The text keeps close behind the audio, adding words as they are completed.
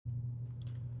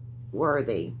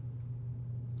worthy.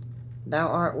 Thou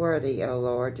art worthy, O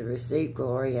Lord, to receive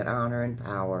glory and honor and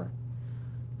power.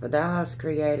 For thou hast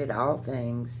created all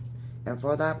things, and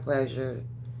for thy pleasure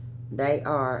they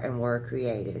are and were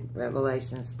created.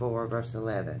 Revelations 4, verse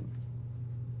 11.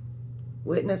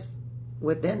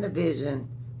 Within the vision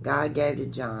God gave to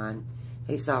John,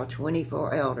 he saw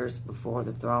 24 elders before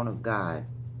the throne of God.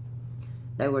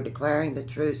 They were declaring the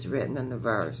truths written in the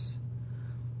verse.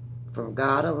 From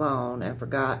God alone and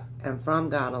from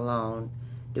God alone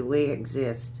do we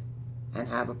exist and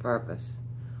have a purpose.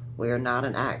 We are not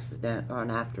an accident or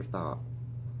an afterthought.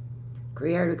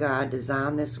 Creator God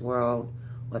designed this world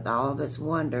with all of its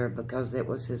wonder because it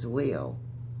was His will.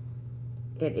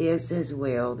 It is His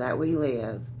will that we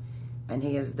live, and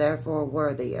He is therefore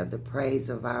worthy of the praise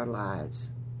of our lives.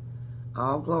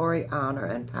 All glory, honor,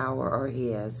 and power are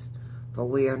His, for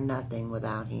we are nothing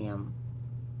without Him.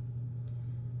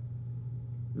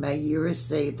 May you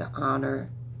receive the honor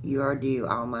you are due,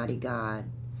 Almighty God.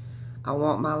 I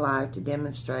want my life to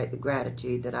demonstrate the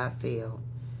gratitude that I feel.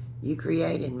 You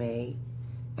created me,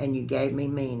 and you gave me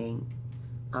meaning.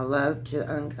 I love to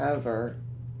uncover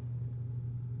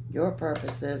your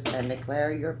purposes and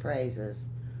declare your praises,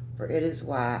 for it is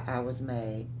why I was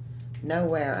made.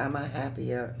 Nowhere am I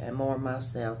happier and more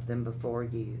myself than before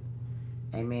you.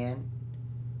 Amen.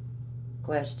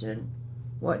 Question: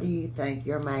 what do you think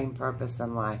your main purpose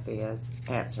in life is?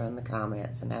 Answer in the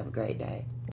comments, and have a great day.